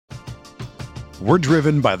We're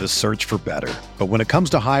driven by the search for better. But when it comes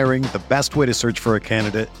to hiring, the best way to search for a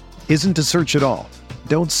candidate isn't to search at all.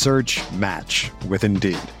 Don't search, match with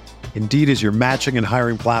Indeed. Indeed is your matching and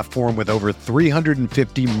hiring platform with over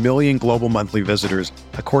 350 million global monthly visitors,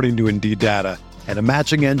 according to Indeed data, and a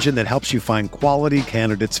matching engine that helps you find quality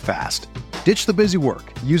candidates fast. Ditch the busy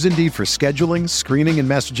work. Use Indeed for scheduling, screening, and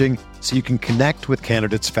messaging so you can connect with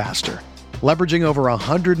candidates faster. Leveraging over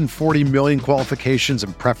 140 million qualifications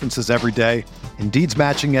and preferences every day, Indeed's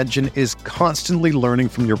matching engine is constantly learning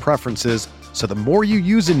from your preferences, so the more you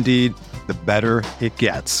use Indeed, the better it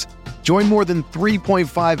gets. Join more than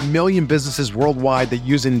 3.5 million businesses worldwide that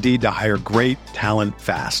use Indeed to hire great talent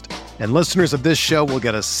fast. And listeners of this show will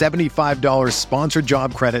get a $75 sponsored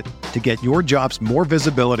job credit to get your jobs more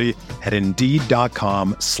visibility at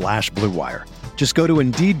Indeed.com/Blue Wire. Just go to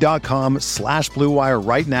Indeed.com/Blue Wire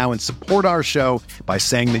right now and support our show by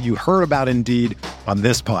saying that you heard about Indeed on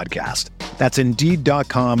this podcast. That's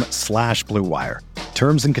Indeed.com/Blue Wire.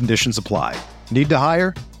 Terms and conditions apply. Need to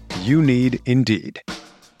hire? You need Indeed.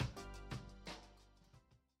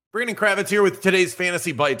 Brandon Kravitz here with today's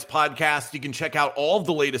Fantasy Bites podcast. You can check out all of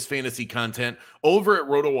the latest fantasy content over at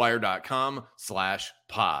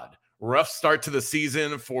rotowire.com/pod. Rough start to the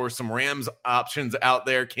season for some Rams options out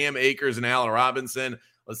there. Cam Akers and Allen Robinson.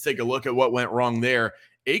 Let's take a look at what went wrong there.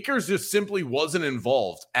 Akers just simply wasn't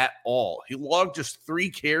involved at all. He logged just 3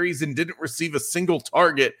 carries and didn't receive a single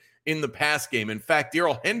target in the pass game. In fact,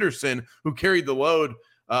 Darrell Henderson, who carried the load,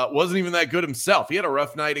 wasn't even that good himself. He had a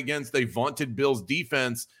rough night against a vaunted Bills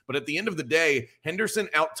defense, but at the end of the day, Henderson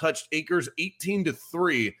outtouched Akers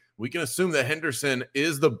 18-3. We can assume that Henderson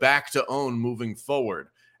is the back to own moving forward.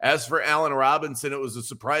 As for Allen Robinson, it was a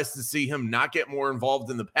surprise to see him not get more involved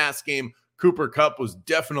in the pass game. Cooper Kupp was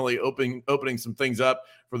definitely opening some things up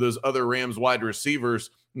for those other Rams wide receivers.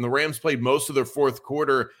 And the Rams played most of their fourth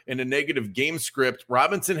quarter in a negative game script.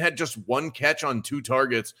 Robinson had just 1 catch on 2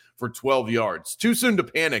 targets for 12 yards. Too soon to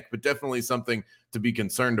panic, but definitely something to be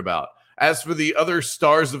concerned about. As for the other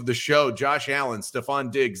stars of the show, Josh Allen,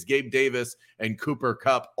 Stephon Diggs, Gabe Davis, and Cooper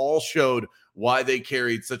Kupp all showed why they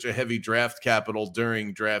carried such a heavy draft capital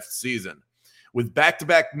during draft season. With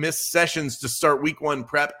back-to-back missed sessions to start week 1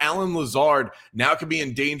 prep, Allen Lazard now could be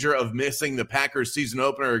in danger of missing the Packers season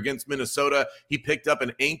opener against Minnesota. He picked up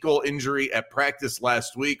an ankle injury at practice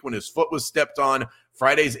last week when his foot was stepped on.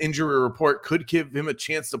 Friday's injury report could give him a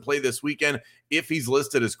chance to play this weekend if he's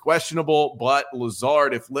listed as questionable, but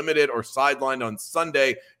Lazard, if limited or sidelined on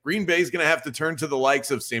Sunday, Green Bay is going to have to turn to the likes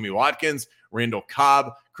of Sammy Watkins, Randall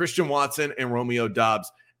Cobb, Christian Watson, and Romeo Doubs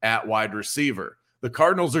at wide receiver. The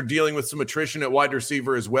Cardinals are dealing with some attrition at wide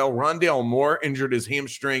receiver as well. Rondale Moore injured his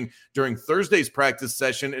hamstring during Thursday's practice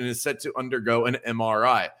session and is set to undergo an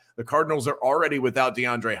MRI. The Cardinals are already without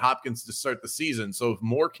DeAndre Hopkins to start the season, so if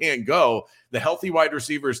Moore can't go, the healthy wide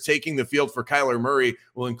receivers taking the field for Kyler Murray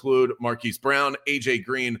will include Marquise Brown, A.J.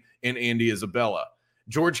 Green, and Andy Isabella.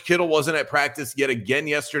 George Kittle wasn't at practice yet again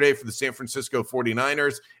yesterday for the San Francisco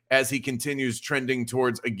 49ers as he continues trending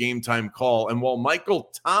towards a game-time call. And while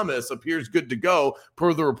Michael Thomas appears good to go,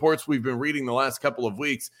 per the reports we've been reading the last couple of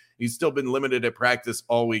weeks, he's still been limited at practice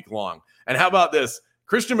all week long. And how about this?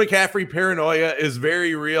 Christian McCaffrey paranoia is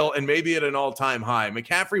very real and maybe at an all-time high.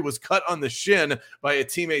 McCaffrey was cut on the shin by a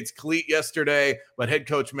teammate's cleat yesterday, but head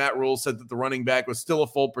coach Matt Rule said that the running back was still a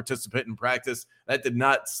full participant in practice. That did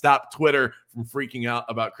not stop Twitter from freaking out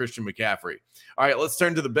about Christian McCaffrey. All right, let's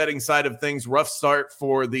turn to the betting side of things. Rough start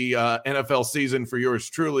for the NFL season for yours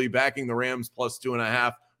truly, backing the Rams plus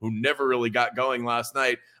 2.5, who never really got going last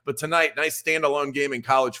night. But tonight, nice standalone game in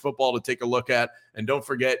college football to take a look at. And don't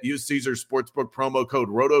forget, use Caesars Sportsbook promo code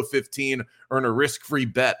ROTO15. Earn a risk-free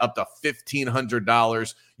bet up to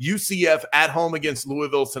 $1,500. UCF at home against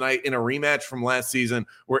Louisville tonight in a rematch from last season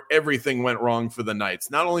where everything went wrong for the Knights.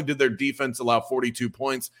 Not only did their defense allow 42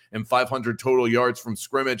 points and 500 total yards from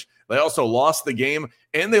scrimmage, they also lost the game,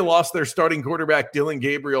 and they lost their starting quarterback, Dillon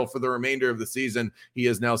Gabriel, for the remainder of the season. He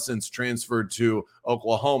has now since transferred to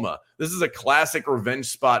Oklahoma. This is a classic revenge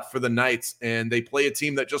spot for the Knights, and they play a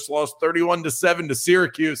team that just lost 31-7 to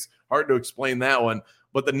Syracuse. Hard to explain that one.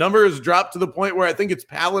 But the number has dropped to the point where I think it's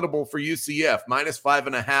palatable for UCF.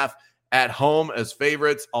 -5.5 at home as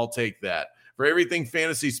favorites. I'll take that. For everything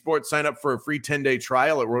fantasy sports, sign up for a free 10-day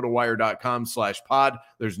trial at rotowire.com/pod.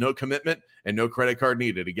 There's no commitment and no credit card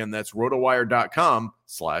needed. Again, that's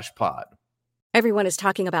rotowire.com/pod. Everyone is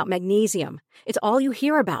talking about magnesium. It's all you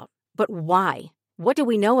hear about. But why? What do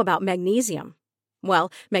we know about magnesium?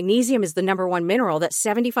 Well, magnesium is the #1 mineral that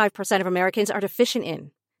 75% of Americans are deficient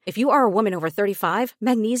in. If you are a woman over 35,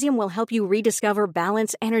 magnesium will help you rediscover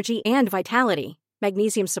balance, energy, and vitality.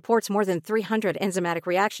 Magnesium supports more than 300 enzymatic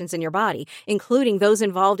reactions in your body, including those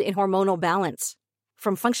involved in hormonal balance.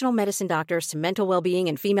 From functional medicine doctors to mental well-being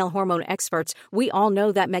and female hormone experts, we all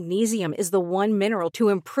know that magnesium is the one mineral to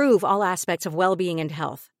improve all aspects of well-being and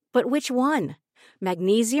health. But which one?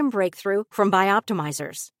 Magnesium Breakthrough from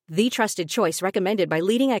Bioptimizers, the trusted choice recommended by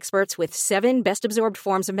leading experts with 7 best-absorbed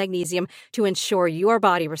forms of magnesium to ensure your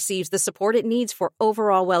body receives the support it needs for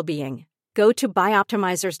overall well-being. Go to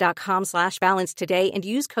bioptimizers.com/balance today and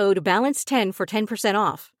use code BALANCE10 for 10%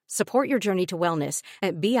 off. Support your journey to wellness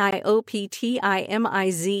at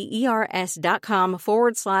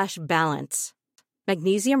bioptimizers.com/balance.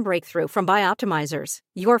 Magnesium Breakthrough from Bioptimizers,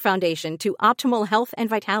 your foundation to optimal health and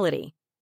vitality.